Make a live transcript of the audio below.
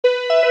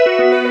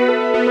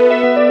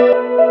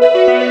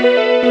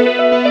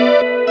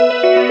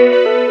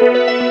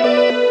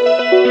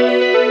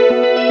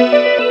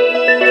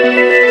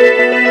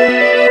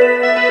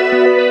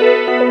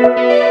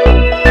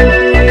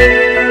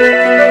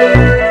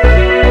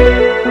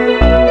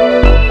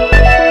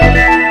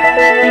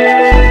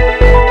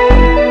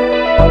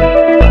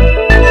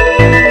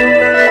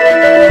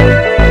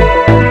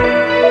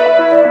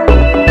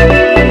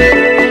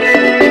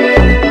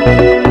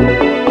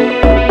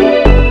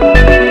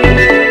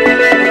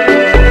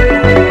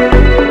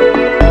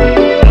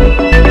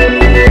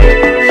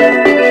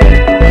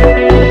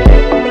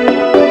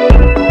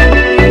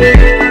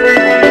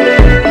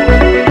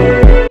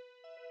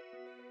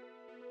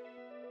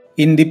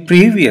In the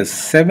previous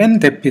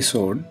 7th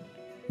episode,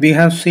 we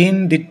have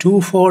seen the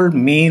twofold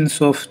means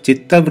of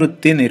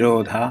Chittavritti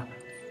Nirodha,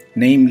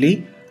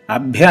 namely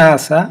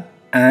Abhyasa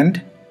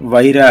and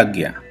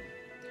Vairagya.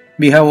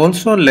 We have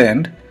also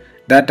learned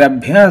that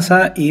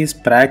Abhyasa is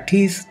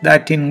practice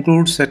that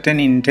includes certain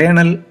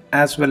internal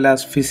as well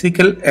as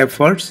physical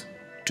efforts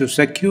to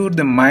secure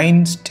the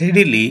mind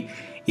steadily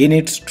in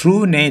its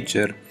true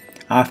nature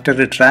after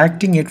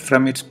retracting it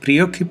from its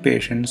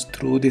preoccupations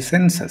through the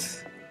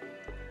senses.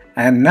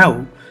 And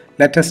now,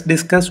 let us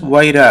discuss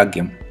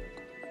Vairagyam.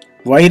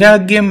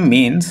 Vairagyam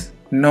means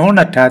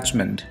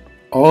non-attachment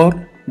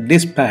or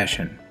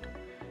dispassion.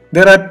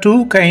 There are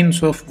two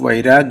kinds of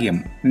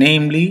Vairagyam,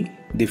 namely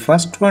the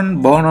first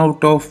one born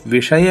out of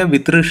Vishaya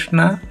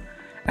Vitrishna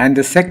and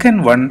the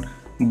second one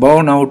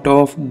born out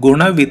of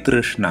Guna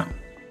Vitrishna.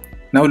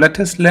 Now let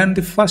us learn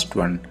the first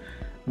one,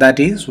 that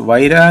is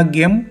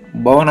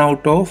Vairagyam born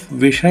out of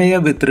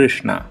Vishaya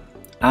Vitrishna,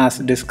 as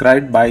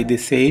described by the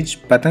sage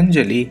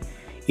Pātañjali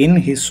in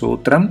his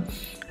Sūtram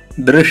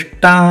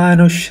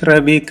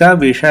Drishtānushravika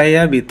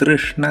Vishaya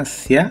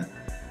Vitrishnasya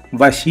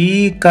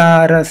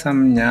Vashīkara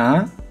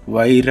Samñā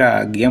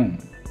Vairagyam.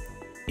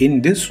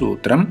 In this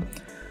Sūtram,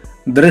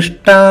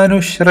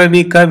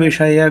 Drishtānushravika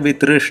Vishaya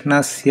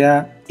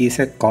Vitrishnasya is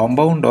a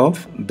compound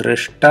of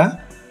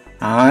Drishta,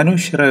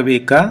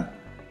 Anushravika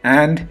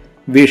and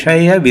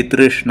Vishaya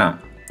Vitrishna,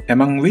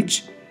 among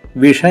which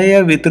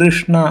Vishaya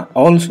Vitrishna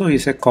also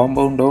is a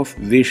compound of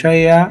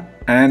Vishaya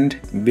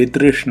and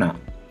Vitrishna.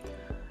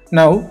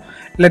 Now,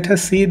 let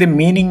us see the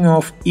meaning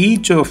of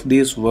each of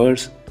these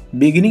words,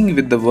 beginning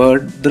with the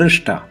word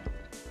Drishta.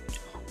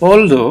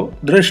 Although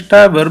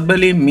Drishta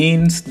verbally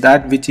means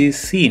that which is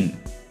seen,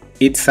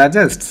 it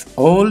suggests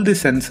all the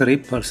sensory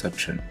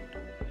perception.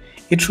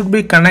 It should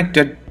be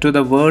connected to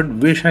the word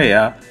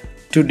Vishaya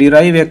to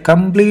derive a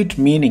complete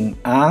meaning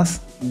as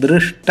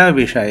Drishta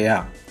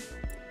Vishaya.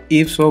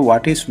 If so,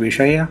 what is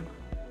Vishaya?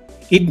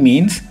 It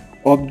means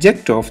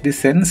object of the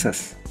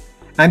senses,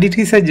 and it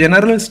is a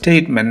general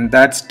statement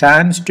that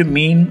stands to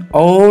mean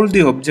all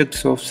the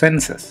objects of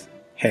senses.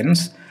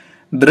 Hence,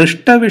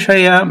 Drishta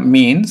Vishaya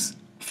means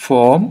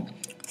form,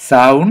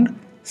 sound,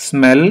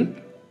 smell,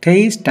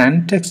 taste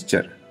and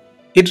texture.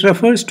 It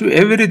refers to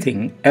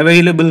everything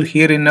available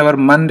here in our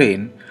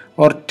mundane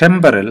or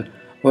temporal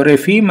or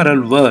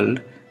ephemeral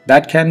world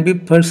that can be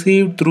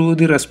perceived through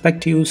the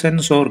respective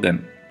sense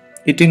organ.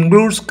 It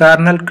includes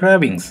carnal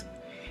cravings,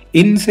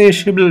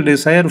 insatiable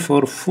desire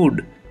for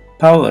food,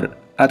 power,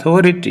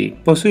 authority,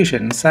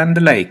 positions and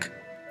the like.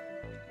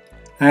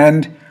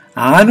 And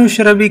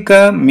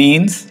Anushravika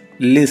means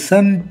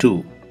listen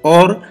to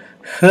or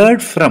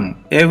heard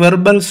from a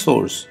verbal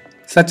source,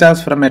 such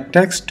as from a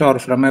text or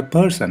from a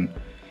person,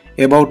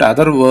 about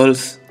other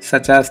worlds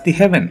such as the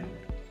heaven.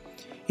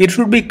 It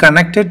should be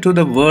connected to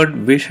the word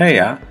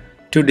Vishaya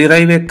to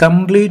derive a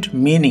complete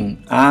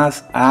meaning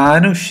as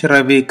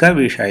Anushravika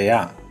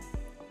Vishaya.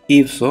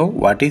 If so,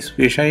 what is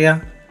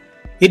Vishaya?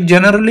 It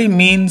generally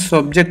means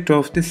object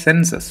of the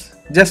senses,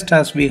 just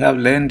as we have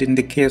learned in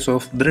the case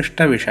of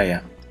Drishta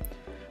Vishaya.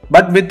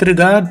 But with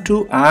regard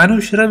to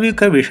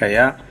Anushravika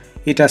Vishaya,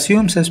 it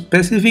assumes a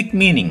specific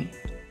meaning.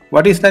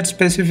 What is that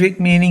specific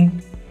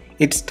meaning?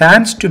 It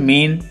stands to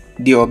mean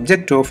the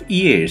object of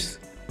ears.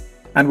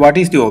 And what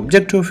is the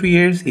object of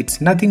ears?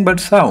 It's nothing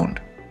but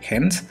sound.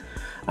 Hence,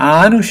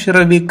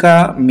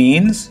 Anushravika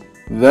means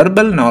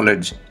verbal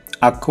knowledge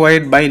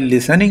acquired by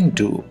listening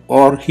to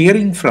or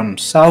hearing from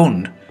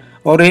sound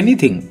or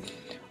anything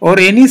or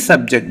any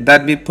subject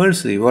that we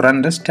perceive or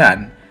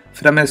understand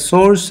from a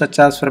source such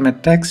as from a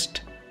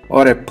text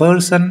or a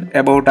person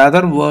about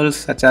other worlds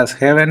such as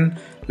heaven,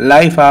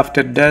 life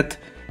after death,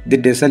 the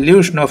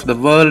dissolution of the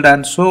world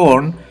and so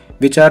on,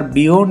 which are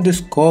beyond the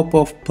scope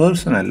of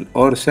personal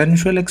or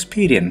sensual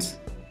experience.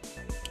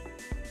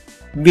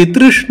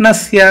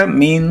 Vitrishnasya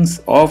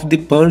means of the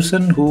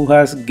person who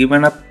has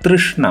given up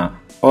trishna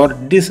or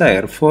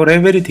desire for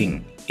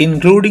everything,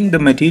 including the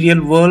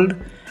material world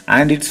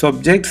and its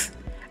objects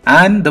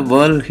and the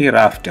world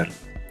hereafter.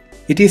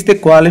 It is the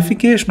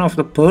qualification of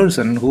the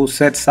person who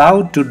sets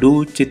out to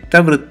do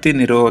Chittavritti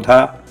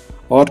Nirodha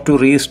or to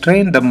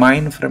restrain the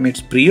mind from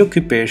its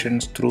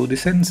preoccupations through the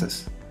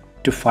senses,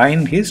 to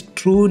find his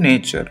true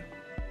nature.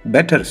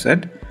 Better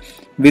said,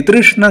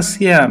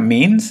 Vitrishnasya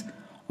means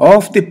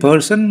of the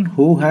person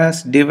who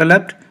has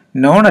developed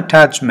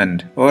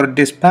non-attachment or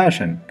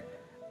dispassion.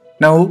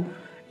 Now,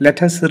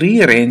 let us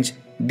rearrange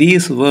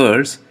these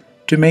words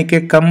to make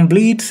a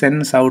complete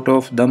sense out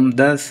of them.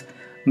 Thus,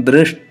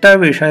 Drishta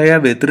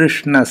Vishaya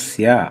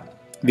Vitrishnasya,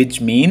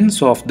 which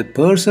means of the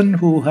person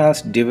who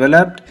has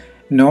developed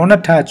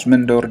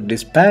non-attachment or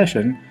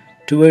dispassion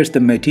towards the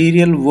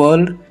material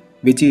world,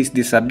 which is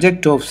the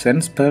subject of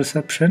sense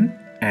perception,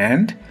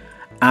 and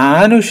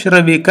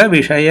Anushravika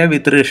Vishaya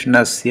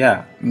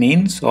Vitrishnasya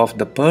means of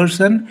the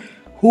person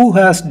who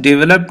has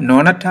developed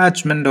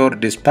non-attachment or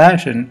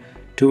dispassion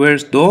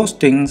towards those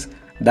things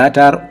that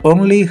are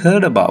only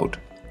heard about.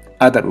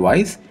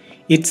 Otherwise,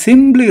 it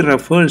simply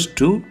refers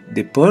to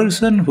the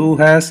person who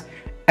has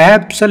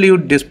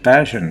absolute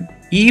dispassion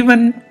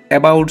even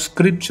about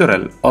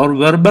scriptural or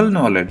verbal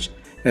knowledge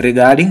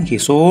regarding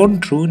his own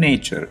true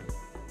nature.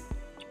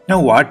 Now,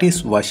 what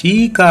is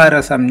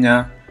Vashīkara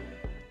Samñā?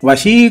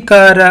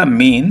 Vashīkara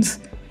means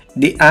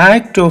the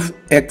act of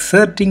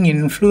exerting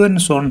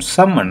influence on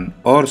someone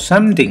or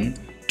something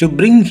to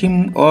bring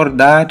him or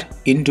that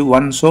into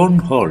one's own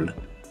hold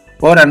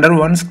or under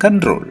one's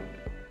control.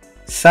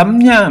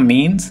 Samñā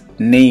means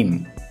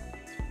name.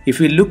 If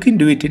we look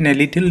into it in a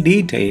little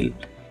detail,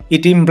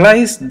 it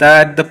implies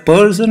that the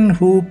person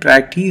who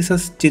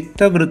practices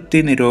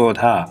Chitta-vritti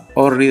Nirodha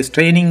or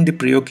restraining the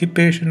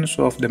preoccupations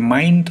of the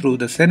mind through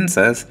the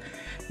senses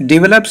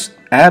develops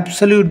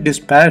absolute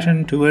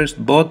dispassion towards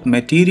both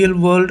material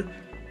world,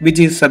 which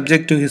is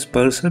subject to his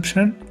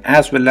perception,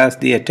 as well as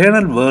the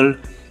eternal world,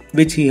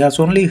 which he has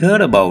only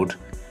heard about,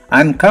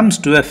 and comes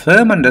to a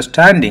firm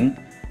understanding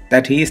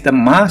that he is the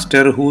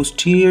master who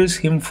steers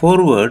him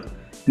forward,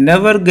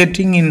 never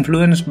getting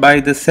influenced by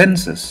the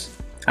senses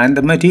and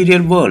the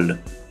material world,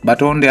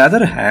 but on the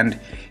other hand,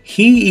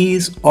 he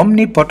is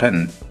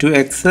omnipotent to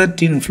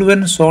exert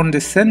influence on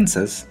the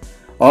senses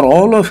or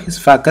all of his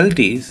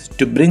faculties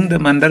to bring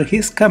them under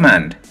his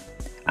command.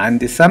 And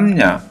the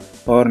samñā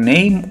or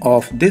name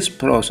of this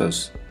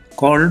process,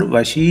 called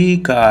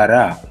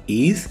Vashīkara,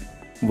 is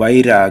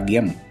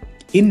Vairāgyam.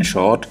 In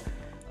short,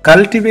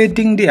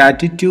 cultivating the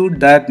attitude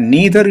that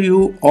neither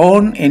you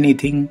own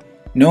anything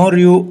nor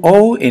you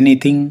owe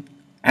anything,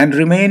 and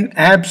remain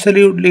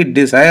absolutely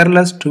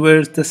desireless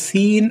towards the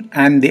seen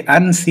and the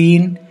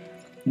unseen,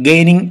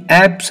 gaining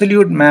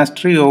absolute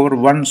mastery over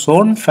one's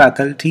own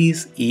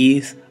faculties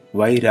is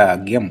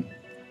Vairāgyam.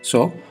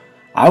 So,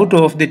 out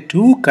of the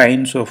two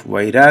kinds of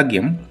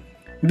Vairāgyam,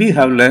 we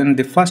have learned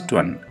the first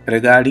one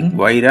regarding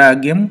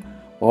Vairāgyam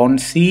on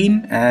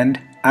seen and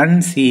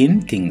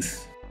unseen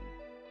things.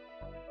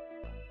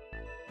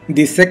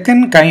 The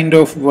second kind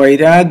of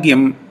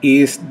Vairāgyam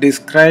is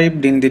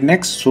described in the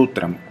next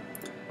sutram.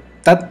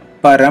 Tat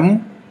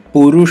param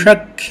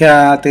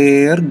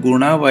purushakhyāter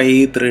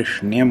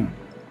gunavaitrishniyam.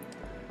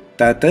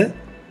 Tat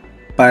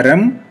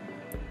param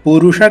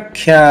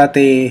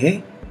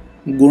purushakhyātehe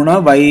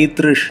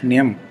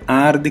gunavaitrishniyam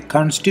are the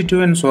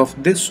constituents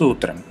of this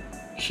sutram.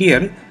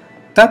 Here,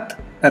 tat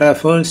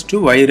refers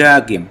to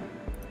Vairāgyam.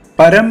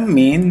 Param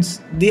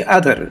means the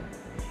other.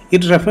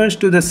 It refers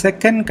to the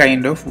second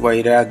kind of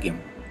Vairāgyam.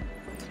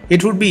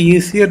 It would be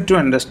easier to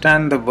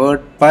understand the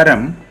word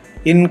param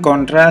in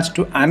contrast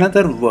to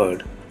another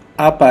word,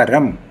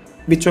 aparam,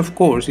 which of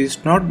course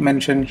is not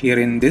mentioned here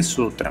in this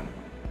sutram.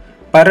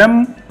 Param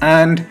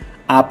and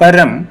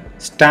aparam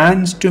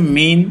stands to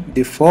mean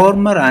the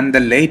former and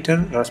the later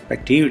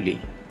respectively.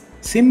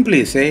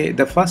 Simply say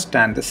the first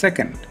and the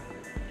second.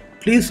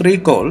 Please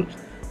recall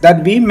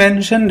that we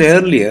mentioned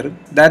earlier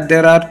that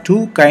there are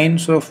two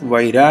kinds of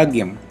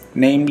Vairāgyam,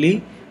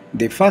 namely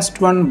the first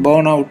one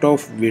born out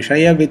of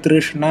Vishaya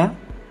Vitrishna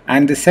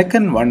and the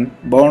second one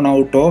born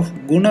out of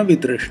Guna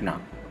Vitrishna.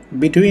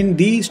 Between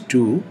these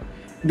two,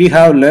 we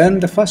have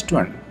learned the first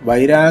one,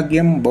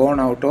 Vairāgyam born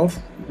out of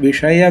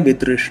Vishaya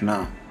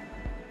Vitrishna.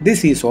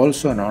 This is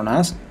also known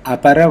as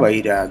Apara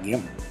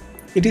Vairāgyam.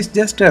 It is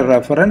just a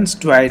reference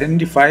to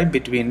identify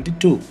between the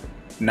two.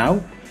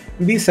 Now,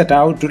 we set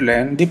out to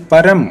learn the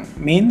param,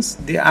 means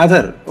the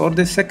other or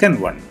the second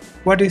one.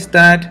 What is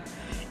that?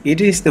 It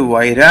is the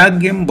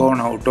Vairāgyam born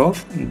out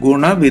of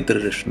Guna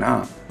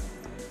Vitrishna.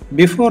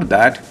 Before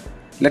that,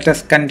 let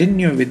us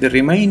continue with the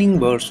remaining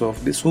verse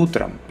of the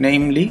sutram,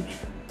 namely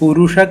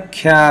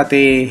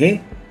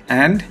Purushakhyātehe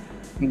and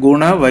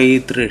Guna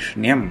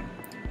Vaitrishniyam.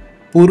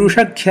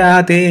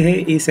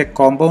 Purushakhyātehe is a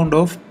compound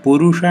of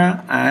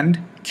Purusha and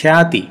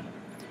Khyati.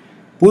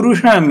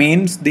 Purusha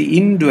means the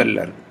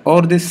indweller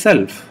or the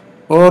self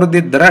or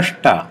the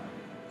drashta,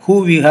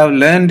 who we have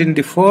learned in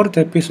the fourth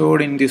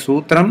episode in the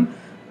sutram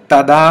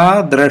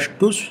Tada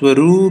Drashtu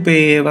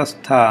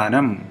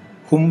Swarupevasthanam,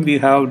 whom we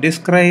have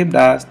described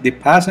as the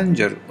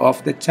passenger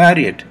of the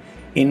chariot,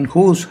 in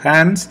whose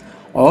hands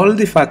all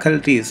the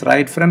faculties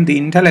right from the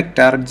intellect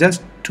are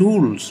just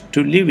tools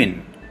to live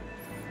in.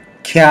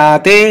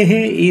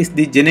 Khyatehe is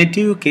the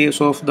genitive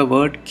case of the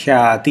word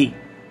Khyati.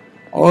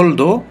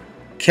 Although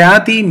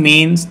Khyati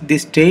means the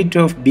state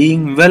of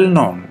being well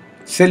known,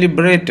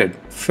 celebrated,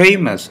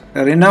 famous,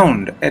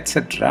 renowned,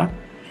 etc.,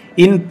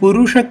 in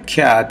Purusha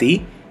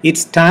Khyati it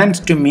stands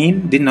to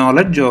mean the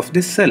knowledge of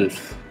the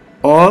self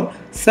or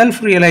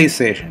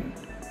self-realization.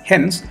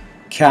 Hence,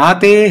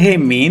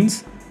 Khyatehe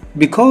means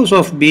because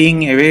of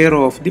being aware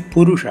of the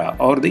Purusha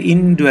or the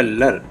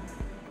indweller.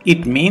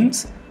 It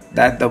means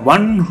that the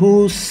one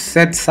who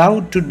sets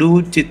out to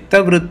do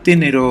Chitta-vritti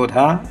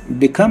Nirodha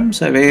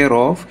becomes aware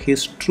of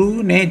his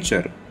true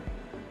nature.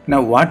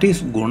 Now, what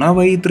is Guna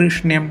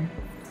Vaitrishniyam?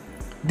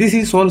 This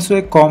is also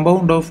a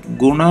compound of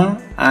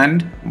Guna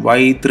and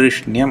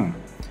Vaitrishniyam.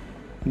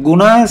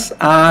 Gunas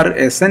are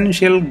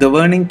essential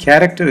governing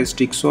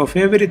characteristics of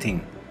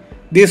everything.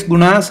 These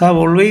gunas have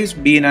always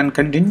been and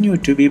continue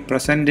to be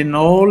present in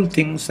all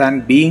things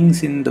and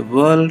beings in the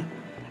world,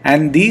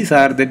 and these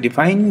are the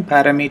defining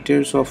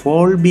parameters of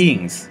all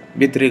beings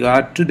with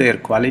regard to their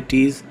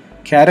qualities,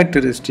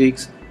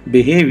 characteristics,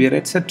 behavior,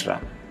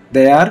 etc.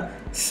 They are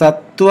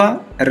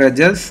Sattva,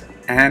 Rajas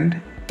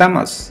and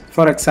Tamas.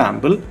 For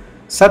example,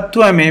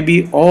 Sattva may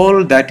be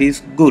all that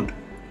is good,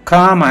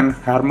 calm and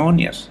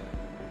harmonious.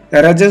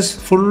 Rajas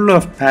full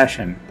of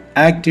passion,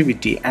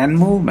 activity and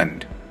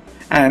movement.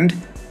 And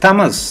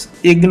Tamas,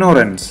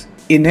 ignorance,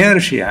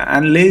 inertia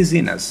and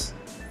laziness.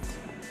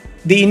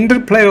 The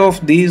interplay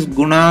of these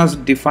gunas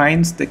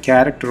defines the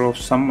character of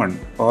someone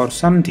or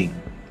something.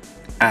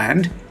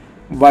 And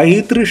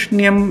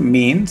Vaitrishnam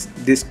means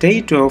the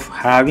state of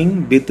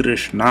having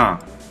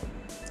Vitrishna.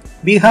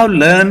 We have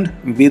learned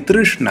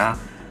Vitrishna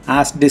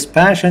as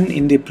dispassion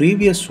in the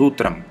previous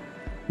sutram.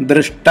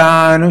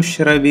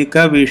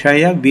 Drishtanushravika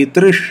Vishaya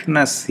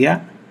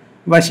Vitrishnasya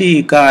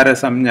Vashikara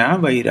Samnya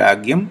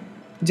Vairagyam,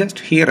 just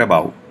here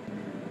above.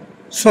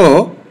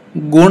 So,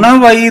 Guna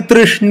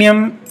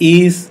Vaitrishnam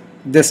is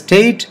the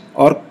state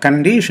or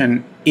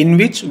condition in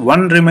which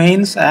one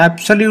remains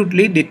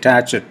absolutely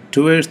detached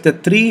towards the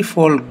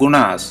threefold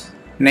gunas,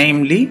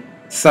 namely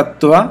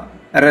Sattva,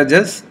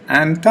 Rajas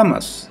and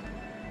Tamas.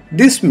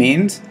 This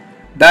means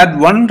that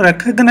one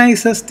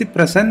recognizes the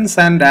presence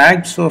and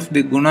acts of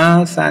the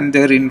gunas and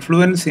their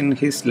influence in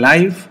his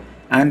life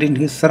and in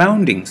his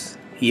surroundings,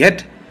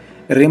 yet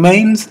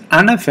remains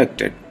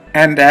unaffected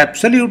and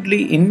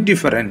absolutely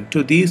indifferent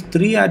to these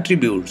three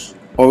attributes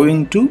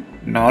owing to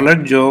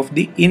knowledge of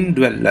the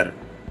indweller.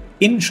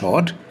 In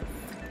short,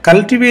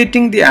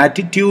 cultivating the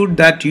attitude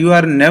that you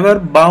are never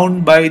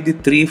bound by the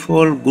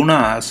threefold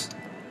gunas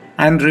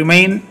and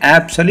remain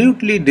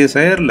absolutely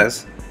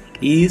desireless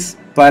is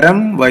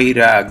Param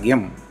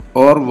Vairagyam,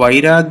 or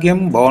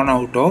Vairagyam born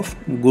out of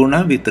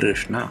Guna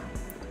Vitrishna.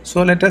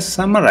 So let us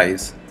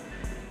summarize.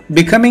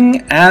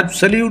 Becoming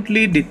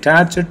absolutely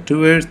detached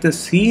towards the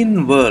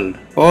seen world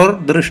or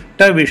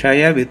Drishta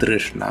Vishaya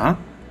Vitrishna,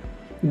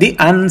 the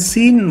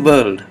unseen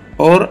world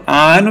or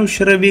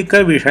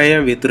Anushravika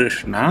Vishaya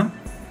Vitrishna,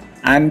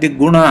 and the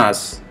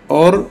gunas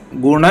or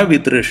Guna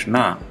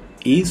Vitrishna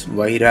is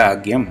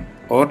Vairagyam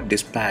or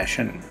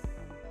dispassion.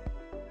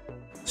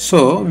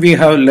 So we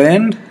have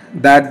learned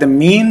that the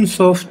means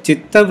of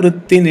Chitta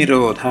Vritti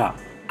Nirodha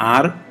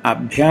are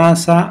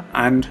Abhyasa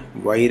and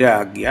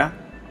Vairagya,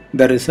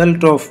 the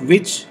result of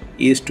which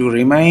is to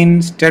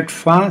remain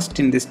steadfast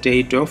in the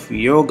state of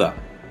yoga,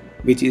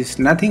 which is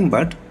nothing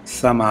but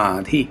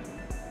Samadhi.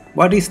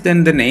 What is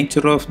then the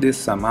nature of this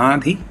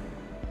Samadhi?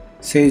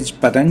 Sage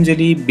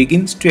Patanjali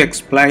begins to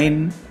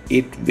explain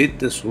it with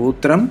the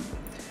sutram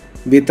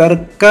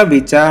Vitarka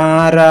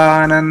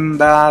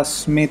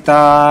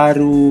Vicharanandasmita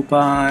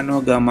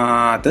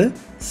Rupanugamat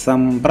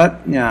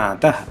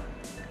Samprajñātah.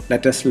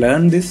 Let us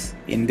learn this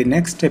in the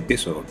next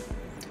episode.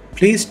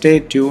 Please stay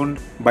tuned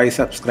by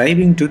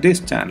subscribing to this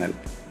channel.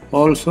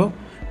 Also,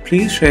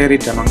 please share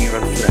it among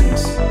your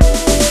friends.